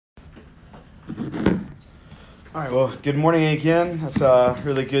All right, well, good morning again. It's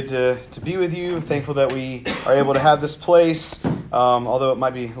really good to be with you. Thankful that we are able to have this place, although it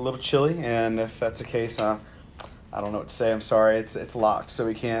might be a little chilly, and if that's the case, I don't know what to say. I'm sorry. It's locked, so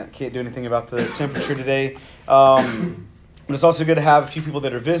we can't do anything about the temperature today. But it's also good to have a few people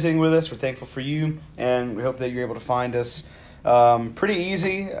that are visiting with us. We're thankful for you, and we hope that you're able to find us pretty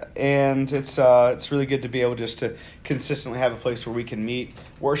easy, and it's really good to be able just to consistently have a place where we can meet,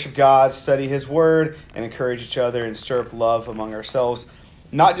 worship God, study His Word, and encourage each other and stir up love among ourselves.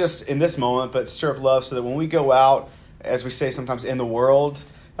 Not just in this moment, but stir up love so that when we go out, as we say sometimes in the world,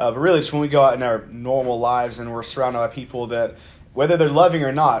 but really just when we go out in our normal lives and we're surrounded by people that, whether they're loving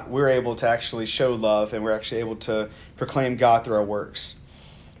or not, we're able to actually show love and we're actually able to proclaim God through our works.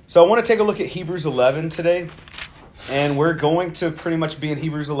 So I want to take a look at Hebrews 11 today. And we're going to pretty much be in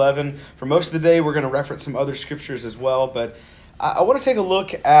Hebrews 11. For most of the day, we're going to reference some other scriptures as well. But I want to take a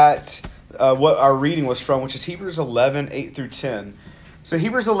look at what our reading was from, which is Hebrews 11, 8 through 10. So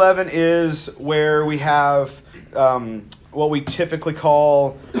Hebrews 11 is where we have what we typically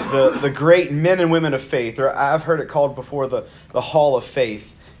call the great men and women of faith. Or I've heard it called before the Hall of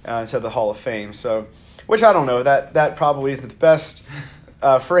Faith instead of the Hall of Fame. So, which I don't know. That probably isn't the best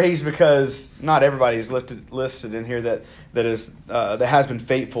phrase because not everybody is listed in here that has been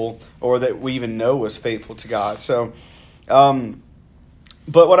faithful or that we even know was faithful to God. So, but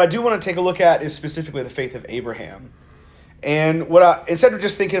what I do want to take a look at is specifically the faith of Abraham. And instead of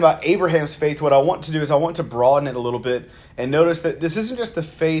just thinking about Abraham's faith, what I want to do is I want to broaden it a little bit and notice that this isn't just the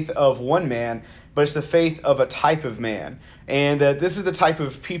faith of one man, but it's the faith of a type of man, and that this is the type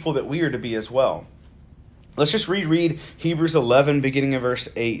of people that we are to be as well. Let's just reread Hebrews 11, beginning in verse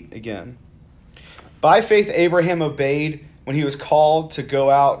 8 again. By faith, Abraham obeyed when he was called to go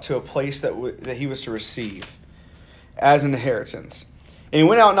out to a place that he was to receive as an inheritance. And he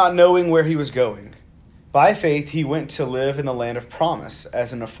went out not knowing where he was going. By faith, he went to live in the land of promise,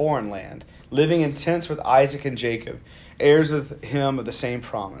 as in a foreign land, living in tents with Isaac and Jacob, heirs with him of the same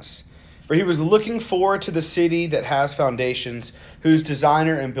promise. For he was looking forward to the city that has foundations, whose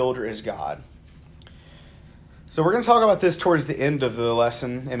designer and builder is God. So we're going to talk about this towards the end of the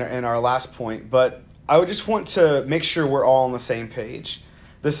lesson in our last point, but I would just want to make sure we're all on the same page.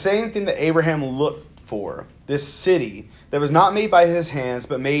 The same thing that Abraham looked for, this city that was not made by his hands,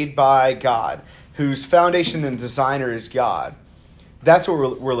 but made by God, whose foundation and designer is God. That's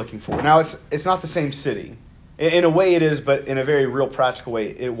what we're looking for. Now, it's not the same city. In a way it is, but in a very real practical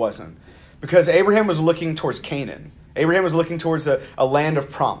way it wasn't. Because Abraham was looking towards Canaan. Abraham was looking towards a land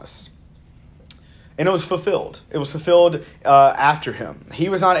of promise. And it was fulfilled. It was fulfilled after him. He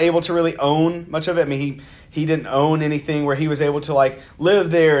was not able to really own much of it. I mean, he didn't own anything where he was able to live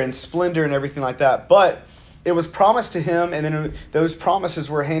there in splendor and everything like that. But it was promised to him, and then those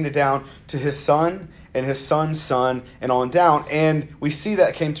promises were handed down to his son and his son's son and on down. And we see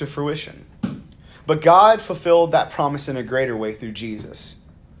that came to fruition. But God fulfilled that promise in a greater way through Jesus,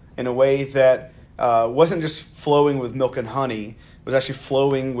 in a way that wasn't just flowing with milk and honey, was actually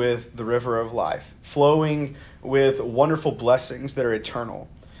flowing with the river of life, flowing with wonderful blessings that are eternal.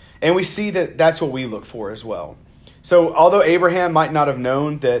 And we see that that's what we look for as well. So although Abraham might not have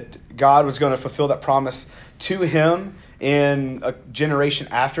known that God was going to fulfill that promise to him in a generation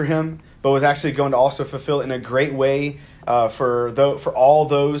after him, but was actually going to also fulfill it in a great way for all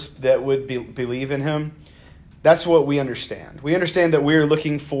those that would believe in him, that's what we understand. We understand that we're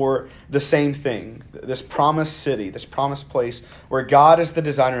looking for the same thing, this promised city, this promised place where God is the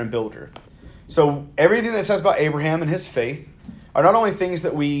designer and builder. So everything that says about Abraham and his faith are not only things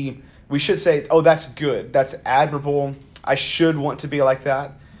that we should say, oh, that's good, that's admirable, I should want to be like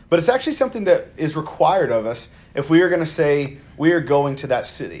that, but it's actually something that is required of us if we are going to say we are going to that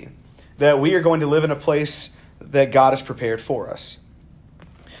city, that we are going to live in a place that God has prepared for us.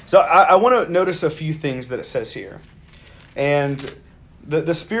 So I want to notice a few things that it says here. And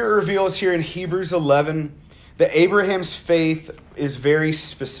the Spirit reveals here in Hebrews 11 that Abraham's faith is very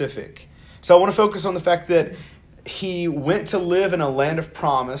specific. So I want to focus on the fact that he went to live in a land of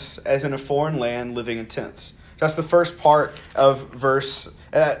promise as in a foreign land living in tents. That's the first part of verse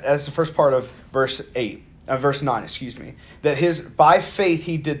 8, verse 9, excuse me. That by faith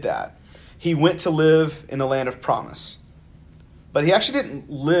he did that. He went to live in the land of promise. But he actually didn't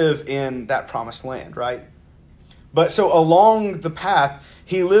live in that promised land, right? But so along the path,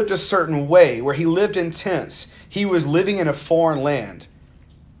 he lived a certain way where he lived in tents. He was living in a foreign land.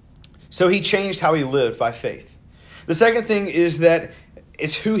 So he changed how he lived by faith. The second thing is that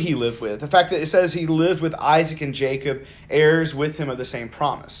it's who he lived with. The fact that it says he lived with Isaac and Jacob, heirs with him of the same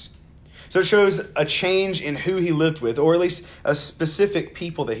promise. So it shows a change in who he lived with, or at least a specific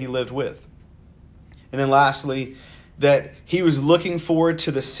people that he lived with. And then lastly, that he was looking forward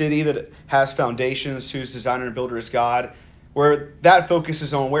to the city that has foundations, whose designer and builder is God, where that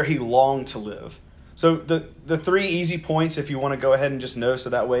focuses on where he longed to live. So the three easy points, if you want to go ahead and just know, so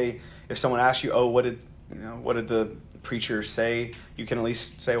that way if someone asks you, oh, what did the preacher say, you can at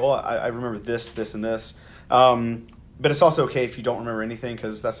least say, well, I remember this, this, and this. But it's also okay if you don't remember anything,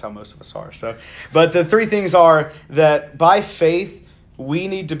 because that's how most of us are. So, but the three things are that by faith, we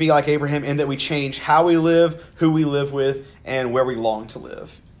need to be like Abraham in that we change how we live, who we live with, and where we long to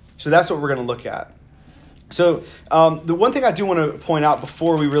live. So that's what we're going to look at. So the one thing I do want to point out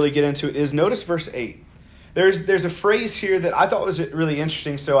before we really get into it is notice verse 8. There's a phrase here that I thought was really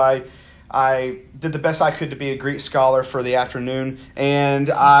interesting, so I did the best I could to be a Greek scholar for the afternoon, and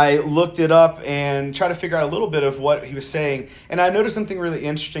I looked it up and tried to figure out a little bit of what he was saying, and I noticed something really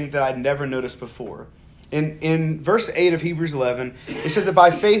interesting that I'd never noticed before. In verse 8 of Hebrews 11, it says that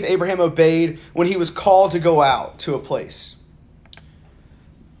by faith Abraham obeyed when he was called to go out to a place.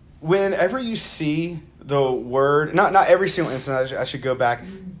 Whenever you see the word, not every single instance, I should go back,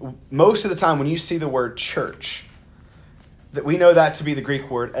 most of the time when you see the word church, that we know that to be the Greek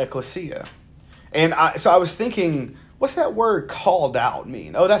word ekklesia. And so I was thinking, what's that word called out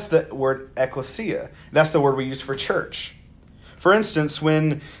mean? Oh, that's the word ekklesia. That's the word we use for church. For instance,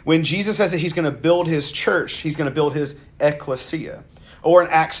 when Jesus says that he's going to build his church, he's going to build his ekklesia. Or in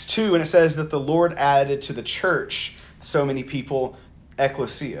Acts 2, and it says that the Lord added to the church so many people,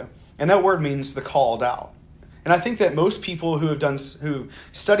 ekklesia. And that word means the called out. And I think that most people who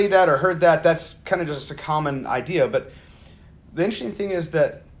study that or heard that, that's kind of just a common idea. But the interesting thing is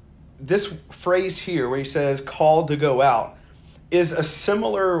that this phrase here, where he says called to go out, is a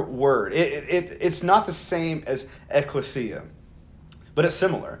similar word. It's not the same as ekklesia, but it's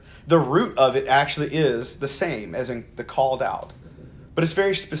similar. The root of it actually is the same as in the called out. But it's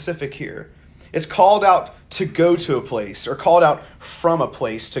very specific here. It's called out to go to a place, or called out from a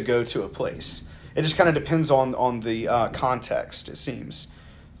place to go to a place. It just kind of depends on the context, it seems.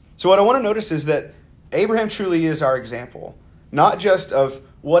 So what I want to notice is that Abraham truly is our example, not just of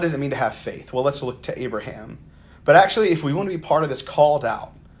what does it mean to have faith. Well, let's look to Abraham. But actually, if we want to be part of this called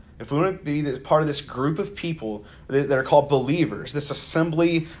out, if we want to be part of this group of people that are called believers, this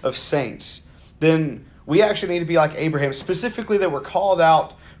assembly of saints, then we actually need to be like Abraham, specifically that we're called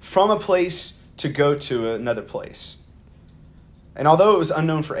out from a place to go to another place. And although it was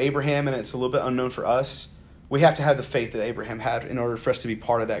unknown for Abraham and it's a little bit unknown for us, we have to have the faith that Abraham had in order for us to be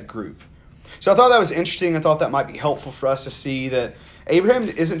part of that group. So I thought that was interesting. I thought that might be helpful for us to see that Abraham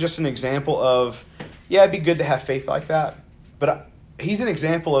isn't just an example of, yeah, it'd be good to have faith like that, but he's an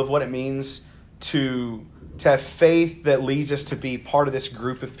example of what it means to have faith that leads us to be part of this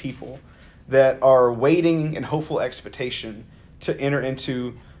group of people that are waiting in hopeful expectation to enter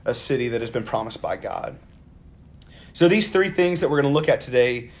into a city that has been promised by God. So these three things that we're going to look at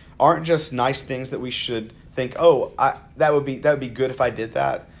today aren't just nice things that we should think, oh, that would be good if I did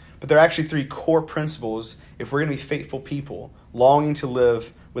that. But they're actually three core principles if we're going to be faithful people longing to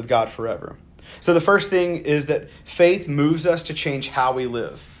live with God forever. So the first thing is that faith moves us to change how we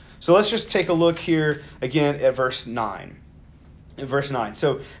live. So let's just take a look here again at verse 9. In verse 9.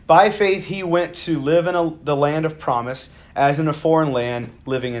 So by faith he went to live in the land of promise, as in a foreign land,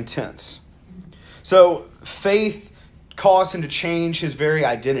 living in tents. So faith caused him to change his very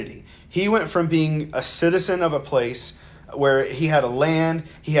identity. He went from being a citizen of a place where he had a land,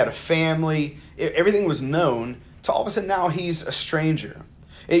 he had a family, everything was known, to all of a sudden now he's a stranger.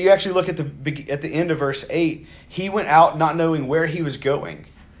 You actually look at the end of verse 8, he went out not knowing where he was going.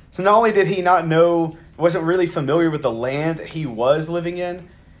 So not only did he not know, wasn't really familiar with the land that he was living in,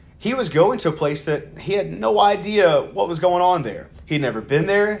 he was going to a place that he had no idea what was going on there. He'd never been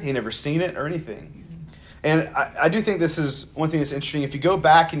there, he'd never seen it or anything. And I do think this is one thing that's interesting. If you go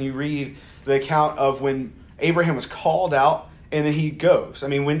back and you read the account of when Abraham was called out and then he goes. I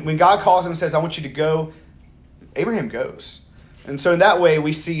mean, when God calls him and says, I want you to go, Abraham goes. And so in that way,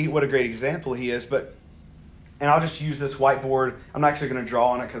 we see what a great example he is. And I'll just use this whiteboard. I'm not actually going to draw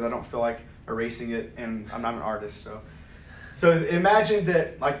on it because I don't feel like erasing it, and I'm not an artist. So imagine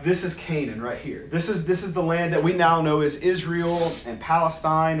that, like, this is Canaan right here. This is the land that we now know as Israel and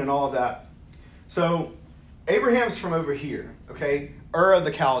Palestine and all of that. So Abraham's from over here, okay? Ur of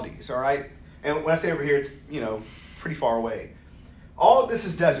the Chaldees, all right? And when I say over here, it's, pretty far away. All of this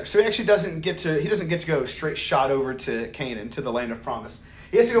is desert. So he actually doesn't get to go straight shot over to Canaan, to the land of promise.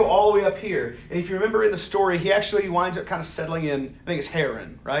 He has to go all the way up here. And if you remember in the story, he actually winds up kind of settling in, I think it's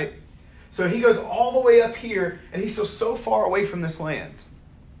Haran, right? So he goes all the way up here, and he's so far away from this land.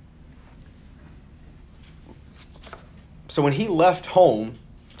 So when he left home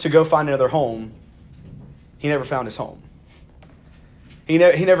to go find another home, he never found his home. He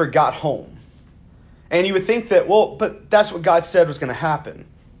never got home. And you would think that, well, but that's what God said was going to happen.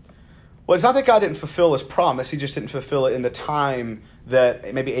 Well, it's not that God didn't fulfill his promise. He just didn't fulfill it in the time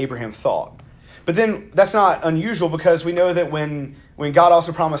that maybe Abraham thought. But then that's not unusual, because we know that when God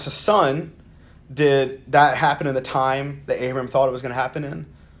also promised a son, did that happen in the time that Abraham thought it was going to happen in?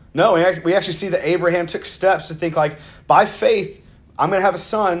 No, we actually see that Abraham took steps to think like, by faith, I'm going to have a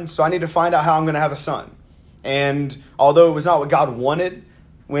son, so I need to find out how I'm going to have a son. And although it was not what God wanted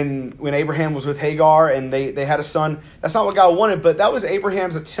when Abraham was with Hagar and they had a son, that's not what God wanted, but that was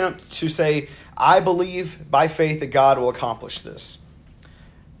Abraham's attempt to say, I believe by faith that God will accomplish this.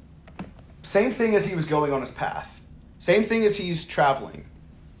 Same thing as he was going on his path. Same thing as he's traveling.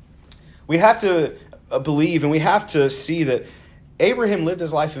 We have to believe and we have to see that Abraham lived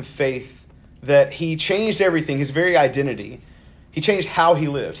his life in faith, that he changed everything, his very identity. He changed how he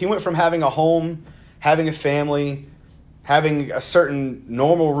lived. He went from having a home, having a family, having a certain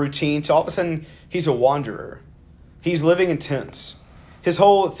normal routine, to all of a sudden he's a wanderer. He's living in tents. His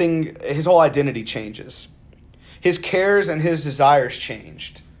whole identity changes. His cares and his desires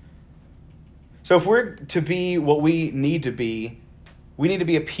changed. So if we're to be what we need to be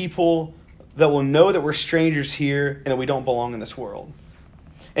a people that will know that we're strangers here and that we don't belong in this world.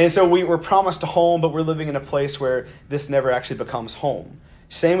 And so we're promised a home, but we're living in a place where this never actually becomes home.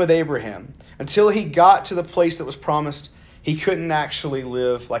 Same with Abraham. Until he got to the place that was promised, he couldn't actually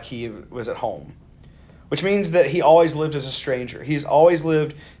live like he was at home. Which means that he always lived as a stranger. He's always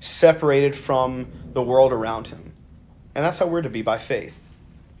lived separated from the world around him. And that's how we're to be by faith.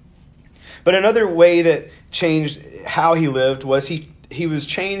 But another way that changed how he lived was he was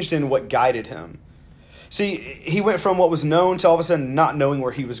changed in what guided him. See, he went from what was known to all of a sudden not knowing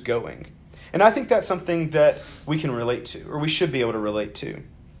where he was going. And I think that's something that we can relate to, or we should be able to relate to.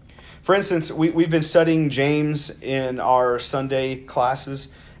 For instance, we've been studying James in our Sunday classes,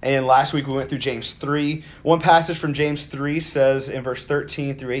 and last week we went through James 3. One passage from James 3 says in verse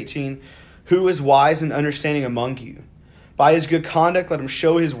 13 through 18, "Who is wise and understanding among you? By his good conduct let him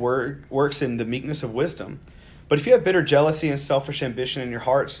show his works in the meekness of wisdom. But if you have bitter jealousy and selfish ambition in your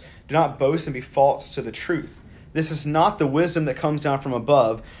hearts, do not boast and be false to the truth. This is not the wisdom that comes down from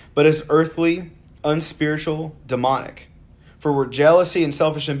above, but is earthly, unspiritual, demonic. For where jealousy and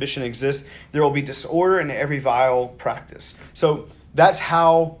selfish ambition exist, there will be disorder in every vile practice." So that's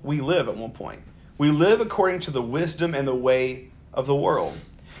how we live at one point. We live according to the wisdom and the way of the world.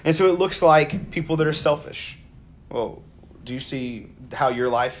 And so it looks like people that are selfish. Well, do you see how your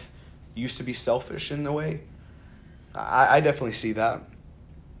life used to be selfish in a way? I definitely see that.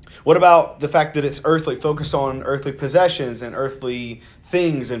 What about the fact that it's earthly, focused on earthly possessions and earthly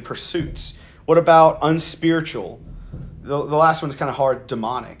things and pursuits? What about unspiritual? The last one's kind of hard,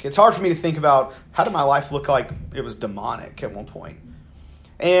 demonic. It's hard for me to think about how did my life look like it was demonic at one point.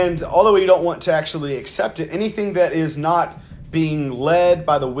 And although we don't want to actually accept it, anything that is not being led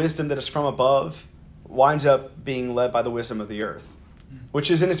by the wisdom that is from above winds up being led by the wisdom of the earth,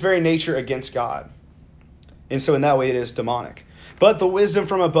 which is in its very nature against God. And so in that way it is demonic. But the wisdom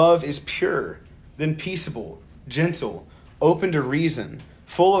from above is pure, then peaceable, gentle, open to reason,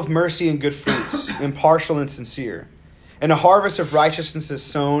 full of mercy and good fruits, impartial and sincere. And a harvest of righteousness is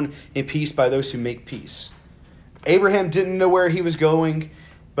sown in peace by those who make peace. Abraham didn't know where he was going,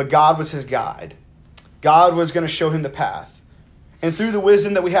 but God was his guide. God was going to show him the path. And through the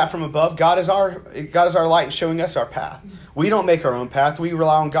wisdom that we have from above, God is our light in showing us our path. We don't make our own path. We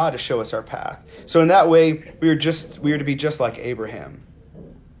rely on God to show us our path. So in that way, we are to be just like Abraham.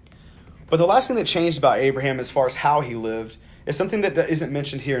 But the last thing that changed about Abraham as far as how he lived is something that isn't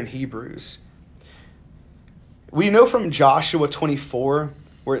mentioned here in Hebrews. We know from Joshua 24,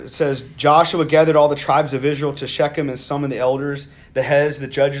 where it says, "Joshua gathered all the tribes of Israel to Shechem and summoned the elders, the heads, the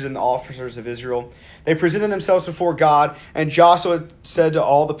judges, and the officers of Israel. They presented themselves before God, and Joshua said to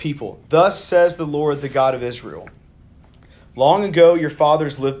all the people, 'Thus says the Lord, the God of Israel. Long ago your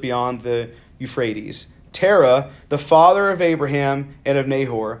fathers lived beyond the Euphrates, Terah, the father of Abraham and of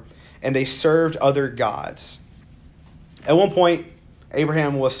Nahor, and they served other gods.'" At one point,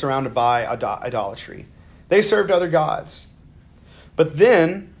 Abraham was surrounded by idolatry. They served other gods. But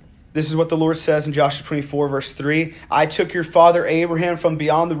then, this is what the Lord says in Joshua 24, verse 3, "I took your father Abraham from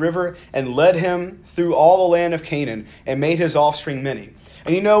beyond the river and led him through all the land of Canaan and made his offspring many."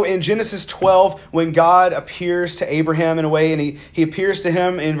 And you know, in Genesis 12, when God appears to Abraham in a way, and he appears to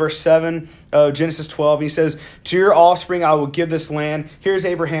him in verse 7 of Genesis 12, and he says, "To your offspring I will give this land." Here's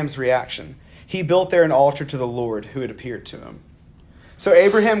Abraham's reaction. He built there an altar to the Lord who had appeared to him. So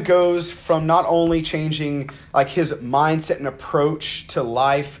Abraham goes from not only changing like his mindset and approach to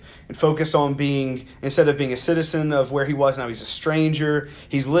life and focus on instead of being a citizen of where he was, now he's a stranger.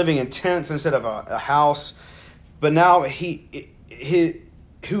 He's living in tents instead of a house. But now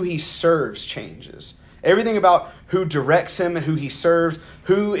who he serves changes. Everything about who directs him and who he serves,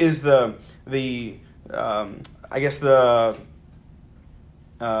 who is I can't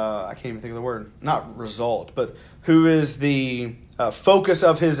even think of the word, not result, but who is the focus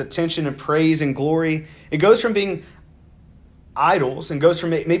of his attention and praise and glory. It goes from being idols and goes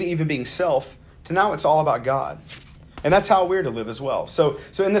from maybe even being self to now it's all about God. And that's how we're to live as well. So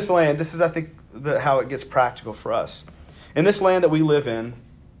in this land, this is, I think, how it gets practical for us. In this land that we live in,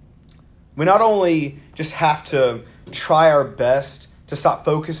 we not only just have to try our best to stop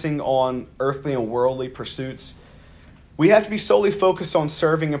focusing on earthly and worldly pursuits, we have to be solely focused on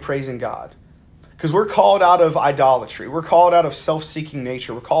serving and praising God. Because we're called out of idolatry. We're called out of self-seeking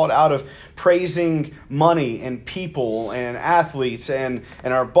nature. We're called out of praising money and people and athletes and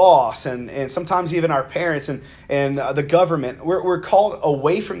our boss and sometimes even our parents and the government. We're called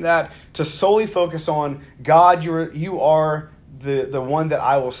away from that to solely focus on God. You are the one that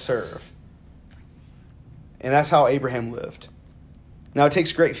I will serve. And that's how Abraham lived. Now, it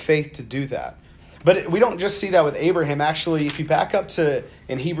takes great faith to do that. But we don't just see that with Abraham. Actually, if you back up to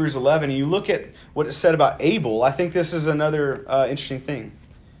in Hebrews 11 and you look at what it said about Abel, I think this is another interesting thing.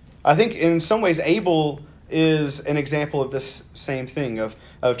 I think in some ways Abel is an example of this same thing, of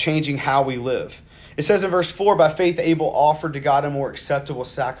changing how we live. It says in verse 4, by faith Abel offered to God a more acceptable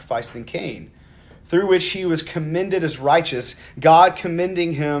sacrifice than Cain, through which he was commended as righteous, God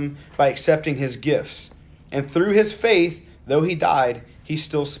commending him by accepting his gifts. And through his faith, though he died, he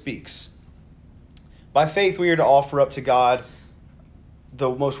still speaks. By faith, we are to offer up to God the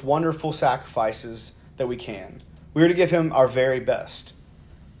most wonderful sacrifices that we can. We are to give him our very best.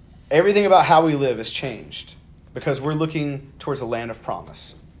 Everything about how we live has changed because we're looking towards a land of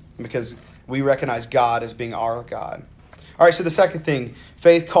promise and because we recognize God as being our God. All right, so the second thing,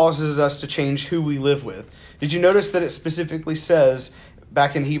 faith causes us to change who we live with. Did you notice that it specifically says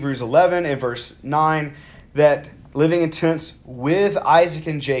back in Hebrews 11 and verse 9 that living in tents with Isaac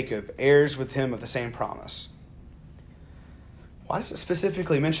and Jacob, heirs with him of the same promise? Why does it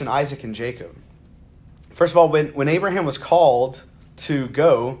specifically mention Isaac and Jacob? First of all, when Abraham was called to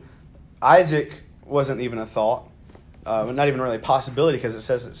go, Isaac wasn't even a thought, not even really a possibility because it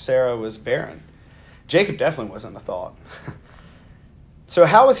says that Sarah was barren. Jacob definitely wasn't a thought. So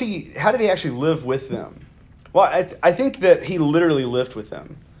how did he actually live with them? Well, I think that he literally lived with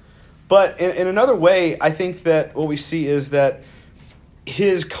them. But in another way, I think that what we see is that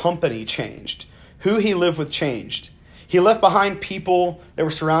his company changed. Who he lived with changed. He left behind people that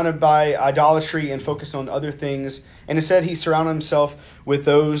were surrounded by idolatry and focused on other things. And instead, he surrounded himself with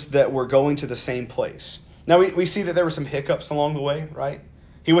those that were going to the same place. Now, we see that there were some hiccups along the way, right?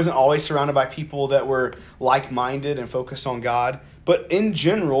 He wasn't always surrounded by people that were like-minded and focused on God. But in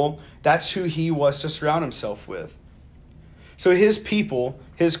general, that's who he was to surround himself with. So his people,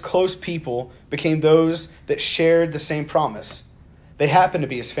 his close people, became those that shared the same promise. They happened to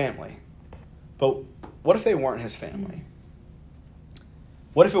be his family. But what if they weren't his family?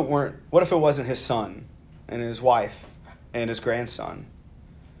 What if it wasn't his son and his wife and his grandson?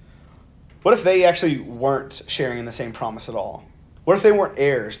 What if they actually weren't sharing in the same promise at all? What if they weren't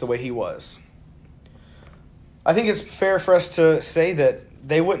heirs the way he was? I think it's fair for us to say that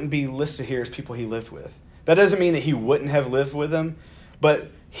they wouldn't be listed here as people he lived with. That doesn't mean that he wouldn't have lived with them,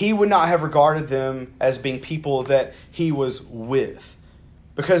 but he would not have regarded them as being people that he was with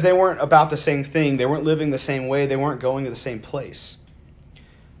because they weren't about the same thing. They weren't living the same way. They weren't going to the same place.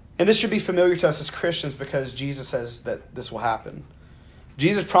 And this should be familiar to us as Christians because Jesus says that this will happen.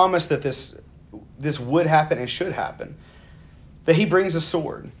 Jesus promised that this would happen and should happen, that he brings a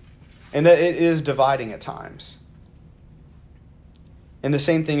sword and that it is dividing at times. And the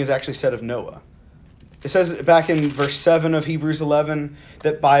same thing is actually said of Noah. It says back in verse 7 of Hebrews 11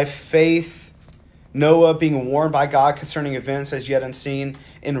 that by faith, Noah, being warned by God concerning events as yet unseen,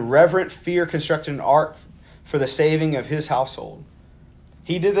 in reverent fear constructed an ark for the saving of his household.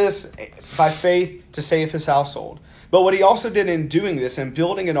 He did this by faith to save his household. But what he also did in doing this and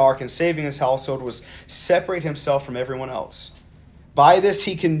building an ark and saving his household was separate himself from everyone else. By this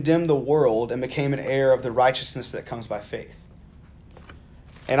he condemned the world and became an heir of the righteousness that comes by faith.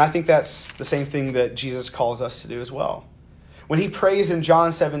 And I think that's the same thing that Jesus calls us to do as well. When he prays in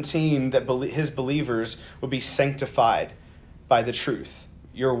John 17 that his believers would be sanctified by the truth.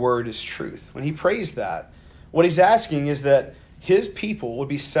 Your word is truth. When he prays that, what he's asking is that his people would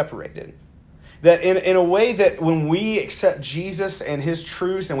be separated. That in a way that when we accept Jesus and his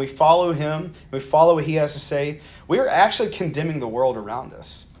truths and we follow him, we follow what he has to say, we are actually condemning the world around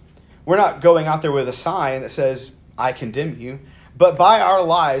us. We're not going out there with a sign that says, I condemn you. But by our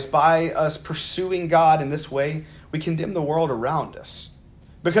lives, by us pursuing God in this way, we condemn the world around us.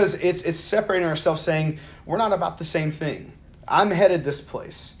 Because it's separating ourselves, saying, we're not about the same thing. I'm headed this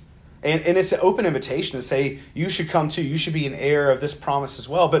place. And it's an open invitation to say, you should come too. You should be an heir of this promise as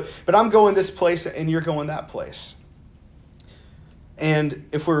well. But I'm going this place and you're going that place. And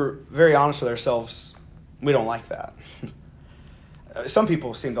if we're very honest with ourselves, we don't like that. Some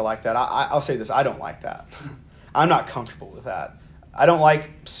people seem to like that. I'll say this, I don't like that. I'm not comfortable with that. I don't like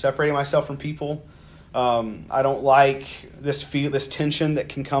separating myself from people. I don't like this tension that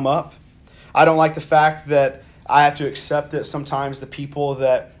can come up. I don't like the fact that I have to accept that sometimes the people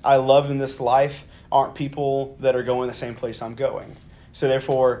that I love in this life aren't people that are going the same place I'm going. So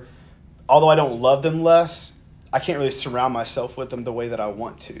therefore, although I don't love them less, I can't really surround myself with them the way that I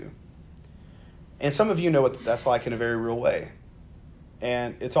want to. And some of you know what that's like in a very real way.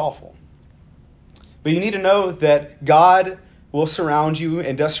 And it's awful. But you need to know that God will surround you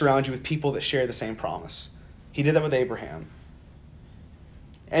and does surround you with people that share the same promise. He did that with Abraham.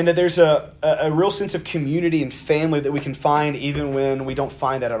 And that there's a real sense of community and family that we can find even when we don't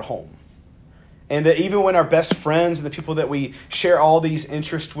find that at home. And that even when our best friends and the people that we share all these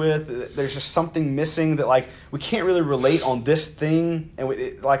interests with, there's just something missing that like we can't really relate on this thing.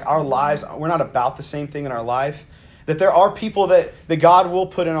 And like our lives, we're not about the same thing in our life. That there are people that God will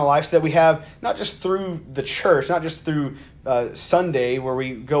put in our lives that we have, not just through the church, not just through Sunday where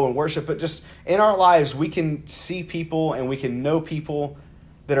we go and worship, but just in our lives we can see people and we can know people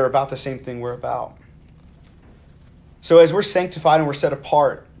that are about the same thing we're about. So as we're sanctified and we're set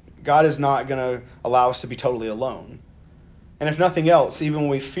apart, God is not going to allow us to be totally alone. And if nothing else, even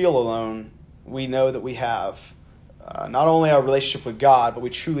when we feel alone, we know that we have not only our relationship with God, but we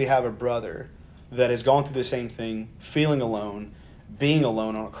truly have a brother that has gone through the same thing, feeling alone, being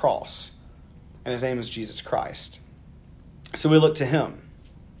alone on a cross. And his name is Jesus Christ. So we look to him.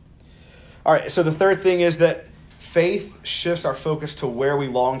 All right, so the third thing is that faith shifts our focus to where we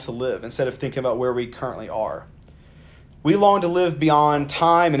long to live instead of thinking about where we currently are. We long to live beyond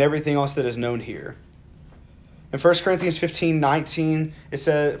time and everything else that is known here. In 1 Corinthians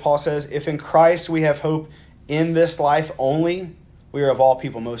 15:19, Paul says, if in Christ we have hope in this life only, we are of all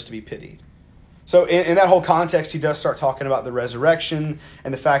people most to be pitied. So in that whole context, he does start talking about the resurrection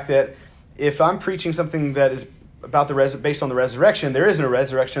and the fact that if I'm preaching something that is about based on the resurrection, there isn't a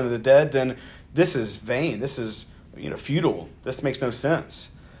resurrection of the dead, then this is vain. This is futile. This makes no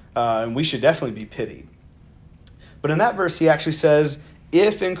sense. And we should definitely be pitied. But in that verse, he actually says,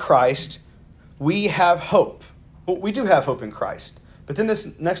 if in Christ we have hope. Well, we do have hope in Christ. But then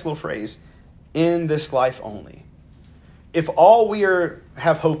this next little phrase, in this life only. If all we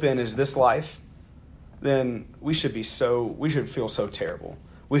have hope in is this life, then we should feel so terrible.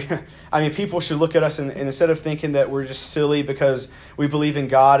 People should look at us and instead of thinking that we're just silly because we believe in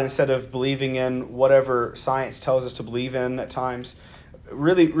God instead of believing in whatever science tells us to believe in at times,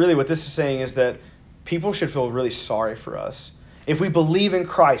 really what this is saying is that people should feel really sorry for us. If we believe in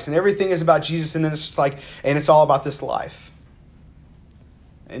Christ and everything is about Jesus and then it's just and it's all about this life.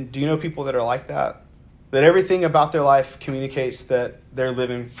 And do you know people that are like that? That everything about their life communicates that they're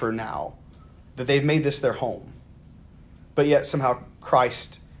living for now. That they've made this their home. But yet somehow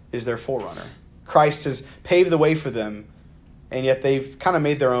Christ is their forerunner. Christ has paved the way for them, and yet they've kind of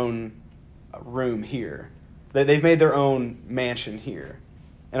made their own room here. They've made their own mansion here.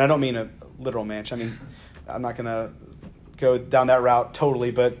 And I don't mean a literal mansion. I'm not going to go down that route totally,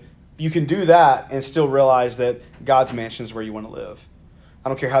 but you can do that and still realize that God's mansion is where you want to live. I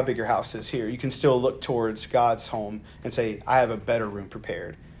don't care how big your house is here. You can still look towards God's home and say, I have a better room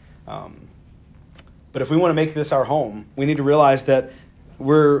prepared. But if we want to make this our home, we need to realize that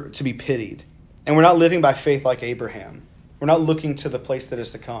we're to be pitied. And we're not living by faith like Abraham. We're not looking to the place that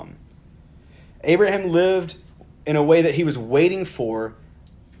is to come. Abraham lived in a way that he was waiting for,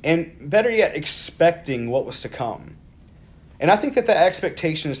 and better yet, expecting what was to come. And I think that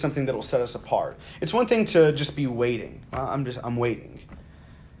expectation is something that will set us apart. It's one thing to just be waiting. I'm waiting.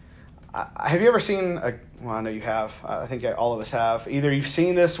 Have you ever seen I know you have. I think all of us have. Either you've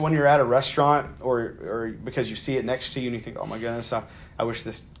seen this when you're at a restaurant or because you see it next to you and you think, oh my goodness, I wish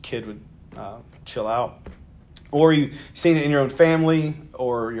this kid would chill out. Or you've seen it in your own family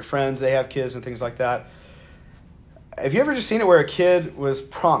or your friends, they have kids and things like that. Have you ever just seen it where a kid was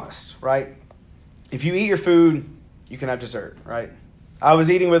promised, right? If you eat your food, you can have dessert, right? I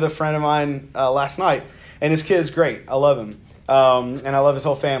was eating with a friend of mine last night, and his kid's great. I love him. And I love his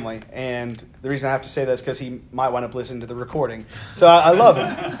whole family. And the reason I have to say that is because he might wind up listening to the recording. So I love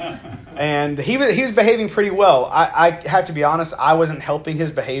him. And he was behaving pretty well. I have to be honest, I wasn't helping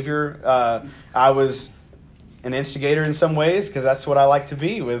his behavior. I was an instigator in some ways because that's what I like to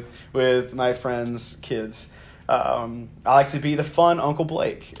be with my friends' kids. I like to be the fun Uncle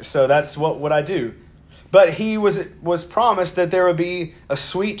Blake. So that's what I do. But he was promised that there would be a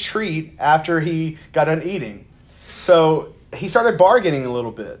sweet treat after he got done eating. So he started bargaining a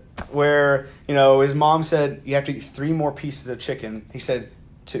little bit where, his mom said, you have to eat 3 more pieces of chicken. He said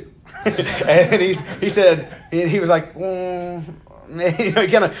 2. And he was like, he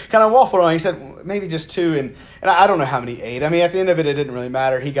kind of waffled on. He said, maybe just 2. And I don't know how many he ate. I mean, at the end of it, it didn't really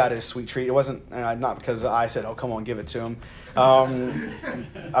matter. He got his sweet treat. It wasn't, not because I said, oh, come on, give it to him.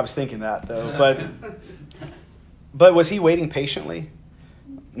 I was thinking that, though. But was he waiting patiently?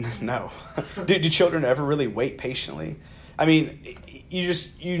 No. Do children ever really wait patiently? I mean,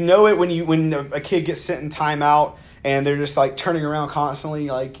 you know it when a kid gets sent in timeout and they're just like turning around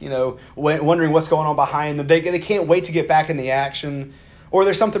constantly, like, wondering what's going on behind them. They can't wait to get back in the action. Or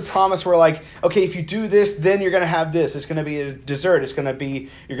there's something promised where, like, okay, if you do this, then you're going to have this. It's going to be a dessert. It's going to be,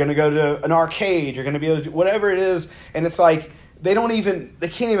 you're going to go to an arcade. You're going to be able to do whatever it is. And it's like they can't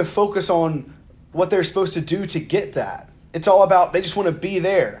even focus on what they're supposed to do to get that. It's all about, they just want to be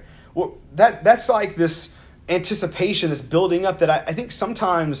there. Well, that's like this anticipation, this building up that I think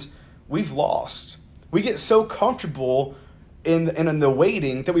sometimes we've lost. We get so comfortable in the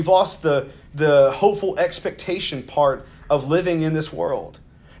waiting that we've lost the hopeful expectation part of living in this world.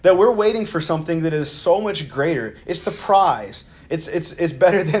 That we're waiting for something that is so much greater. It's the prize. It's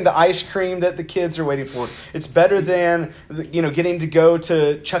better than the ice cream that the kids are waiting for. It's better than getting to go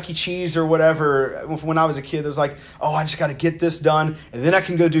to Chuck E. Cheese or whatever. When I was a kid, it was like, oh, I just got to get this done, and then I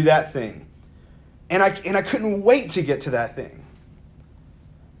can go do that thing. And I couldn't wait to get to that thing.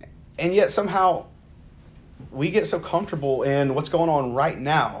 And yet somehow we get so comfortable in what's going on right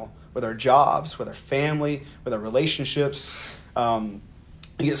now with our jobs, with our family, with our relationships.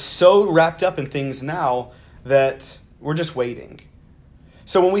 We get so wrapped up in things now that we're just waiting.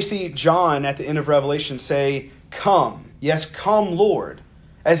 So when we see John at the end of Revelation say, come, yes, come, Lord,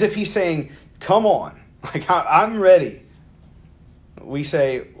 as if he's saying, come on, like I'm ready. We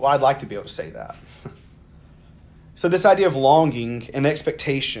say, well, I'd like to be able to say that. So this idea of longing and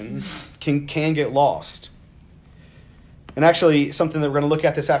expectation can get lost. And actually, something that we're going to look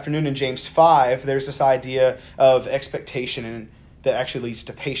at this afternoon in James 5, there's this idea of expectation that actually leads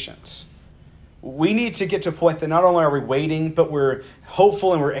to patience. We need to get to a point that not only are we waiting, but we're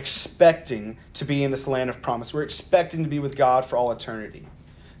hopeful and we're expecting to be in this land of promise. We're expecting to be with God for all eternity.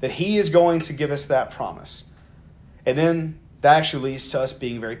 That He is going to give us that promise. And then that actually leads to us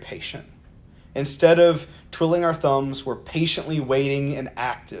being very patient. Instead of twiddling our thumbs, we're patiently waiting and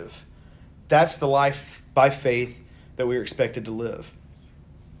active. That's the life by faith that we are expected to live.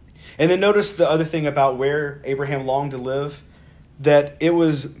 And then notice the other thing about where Abraham longed to live, that it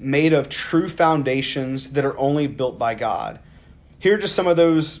was made of true foundations that are only built by God. Here are just some of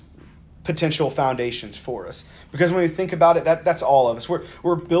those potential foundations for us. Because when we think about it, that's all of us.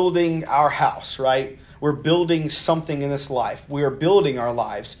 We're building our house, right? We're building something in this life. We are building our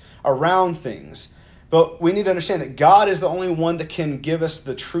lives around things. But we need to understand that God is the only one that can give us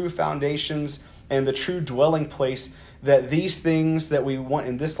the true foundations and the true dwelling place, that these things that we want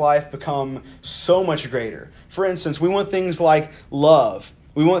in this life become so much greater. For instance, we want things like love.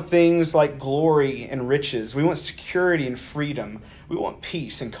 We want things like glory and riches. We want security and freedom. We want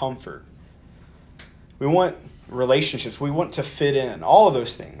peace and comfort. We want relationships. We want to fit in. All of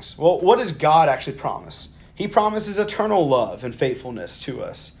those things. Well, what does God actually promise? He promises eternal love and faithfulness to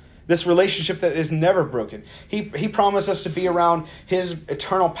us. This relationship that is never broken. He promised us to be around His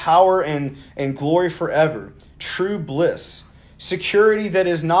eternal power and glory forever. True bliss. Security that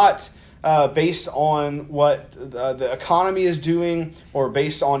is not based on what the economy is doing or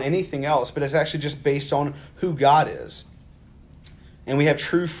based on anything else, but it's actually just based on who God is. And we have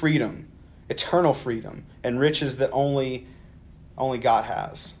true freedom, eternal freedom, and riches that only God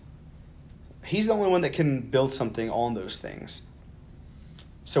has. He's the only one that can build something on those things.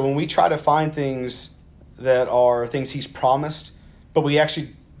 So when we try to find things that are things He's promised, but we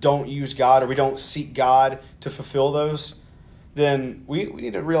actually don't use God or we don't seek God to fulfill those, then we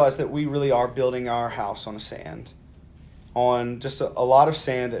need to realize that we really are building our house on sand, on just a lot of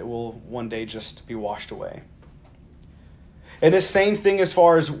sand that will one day just be washed away. And this same thing as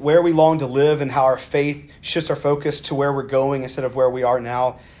far as where we long to live and how our faith shifts our focus to where we're going instead of where we are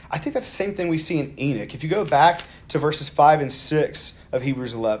now, I think that's the same thing we see in Enoch. If you go back to verses 5 and 6 of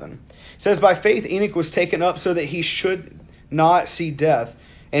Hebrews 11, it says, by faith Enoch was taken up so that he should not see death,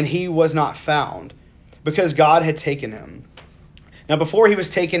 and he was not found, because God had taken him. Now before he was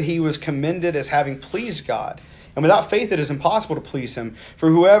taken, he was commended as having pleased God. And without faith it is impossible to please him. For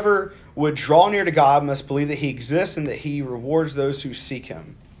whoever would draw near to God must believe that he exists and that he rewards those who seek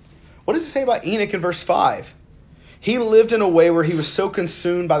him. What does it say about Enoch in verse 5? He lived in a way where he was so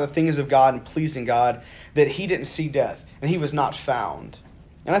consumed by the things of God and pleasing God that he didn't see death, and he was not found.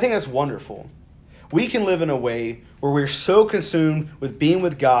 And I think that's wonderful. We can live in a way where we're so consumed with being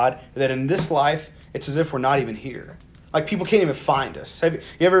with God that in this life, it's as if we're not even here. Like people can't even find us. Have you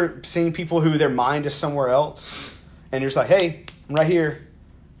ever seen people who their mind is somewhere else? And you're just like, hey, I'm right here.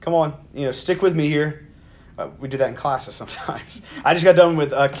 Come on, stick with me here. We do that in classes sometimes. I just got done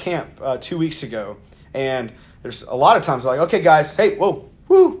with camp 2 weeks ago. And there's a lot of times like, okay, guys, hey, whoa,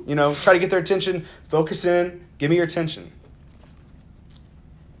 woo, try to get their attention. Focus in. Give me your attention.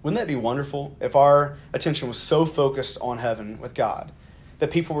 Wouldn't that be wonderful if our attention was so focused on heaven with God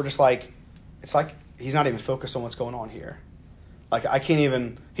that people were just like, it's like he's not even focused on what's going on here. Like I can't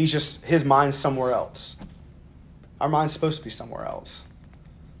even, his mind's somewhere else. Our mind's supposed to be somewhere else.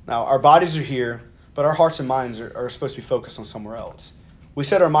 Now, our bodies are here, but our hearts and minds are supposed to be focused on somewhere else. We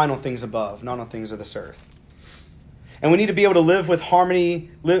set our mind on things above, not on things of this earth. And we need to be able to live with harmony,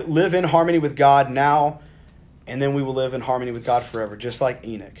 live in harmony with God now, and then we will live in harmony with God forever, just like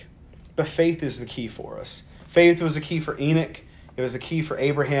Enoch. But faith is the key for us. Faith was the key for Enoch. It was the key for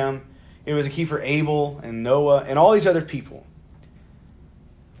Abraham. It was a key for Abel and Noah and all these other people.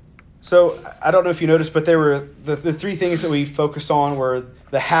 So I don't know if you noticed, but there were the three things that we focused on were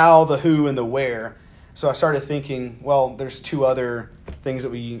the how, the who, and the where. So I started thinking, well, there's two other things that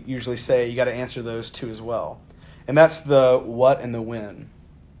we usually say. You got to answer those two as well. And that's the what and the when.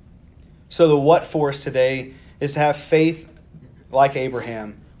 So the what for us today is to have faith like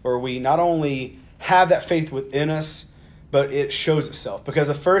Abraham, where we not only have that faith within us, but it shows itself. Because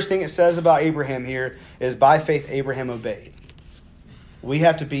the first thing it says about Abraham here is by faith Abraham obeyed. We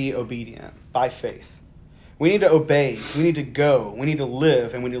have to be obedient by faith. We need to obey. We need to go. We need to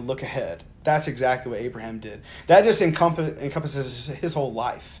live, and we need to look ahead. That's exactly what Abraham did. That just encompasses his whole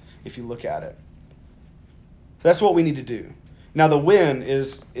life, if you look at it. That's what we need to do. Now, the when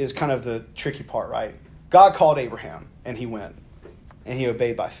is kind of the tricky part, right? God called Abraham, and he went, and he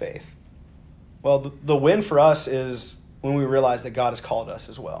obeyed by faith. Well, the when for us is when we realize that God has called us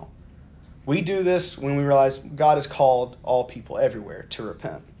as well. We do this when we realize God has called all people everywhere to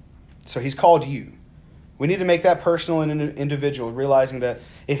repent. So he's called you. We need to make that personal and individual, realizing that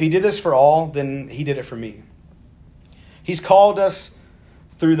if he did this for all, then he did it for me. He's called us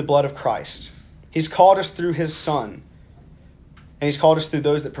through the blood of Christ. He's called us through his Son. And he's called us through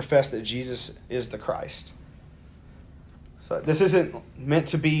those that profess that Jesus is the Christ. So this isn't meant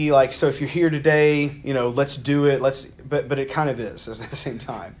to be like, so if you're here today, let's do it. But it kind of is at the same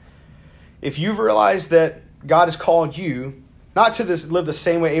time. If you've realized that God has called you, not to live the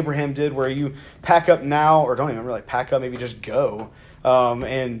same way Abraham did, where you pack up now, or don't even really pack up, maybe just go,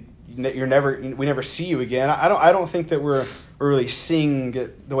 and we never see you again. I don't think that we're really seeing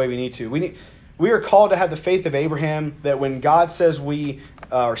it the way we need to. We are called to have the faith of Abraham, that when God says we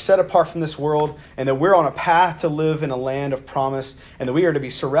are set apart from this world, and that we're on a path to live in a land of promise, and that we are to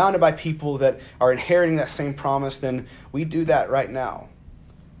be surrounded by people that are inheriting that same promise, then we do that right now.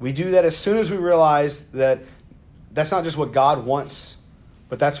 We do that as soon as we realize that that's not just what God wants,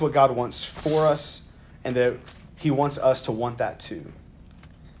 but that's what God wants for us, and that he wants us to want that too.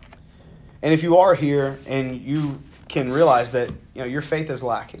 And if you are here and you can realize that your faith is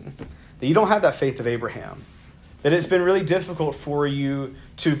lacking, that you don't have that faith of Abraham, that it's been really difficult for you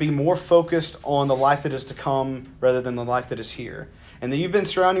to be more focused on the life that is to come rather than the life that is here, and that you've been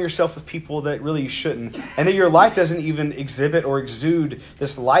surrounding yourself with people that really you shouldn't, and that your life doesn't even exhibit or exude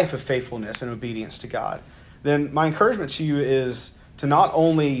this life of faithfulness and obedience to God, then my encouragement to you is to not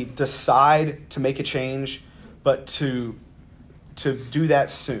only decide to make a change, but to do that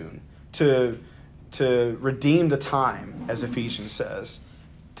soon, to redeem the time, as Ephesians says,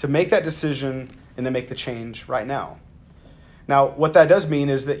 to make that decision and then make the change right now. Now, what that does mean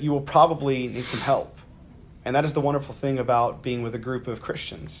is that you will probably need some help. And that is the wonderful thing about being with a group of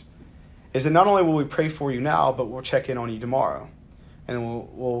Christians, is that not only will we pray for you now, but we'll check in on you tomorrow. And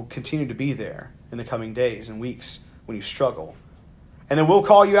we'll continue to be there in the coming days and weeks when you struggle. And then we'll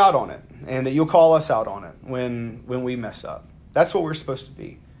call you out on it, and that you'll call us out on it when we mess up. That's what we're supposed to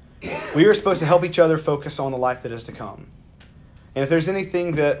be. We are supposed to help each other focus on the life that is to come. And if there's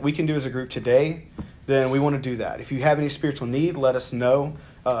anything that we can do as a group today, then we want to do that. If you have any spiritual need, let us know.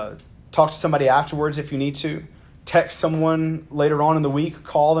 Talk to somebody afterwards if you need to. Text someone later on in the week,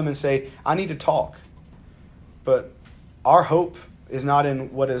 call them and say, I need to talk. But our hope is not in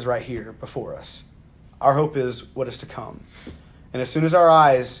what is right here before us. Our hope is what is to come. And as soon as our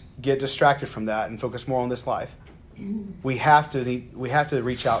eyes get distracted from that and focus more on this life, we have to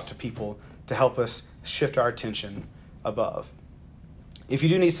reach out to people to help us shift our attention above. If you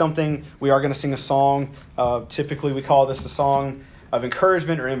do need something, we are going to sing a song. Typically, we call this a song of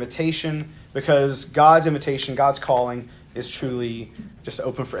encouragement or invitation, because God's invitation, God's calling, is truly just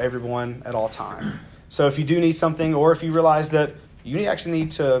open for everyone at all time. So if you do need something, or if you realize that you actually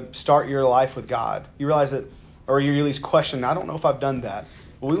need to start your life with God, you realize that, or you at least question, I don't know if I've done that.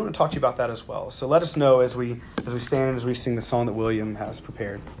 Well, we want to talk to you about that as well. So let us know as we stand and as we sing the song that William has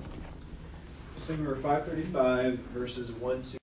prepared. Sing number 535, verses 1 to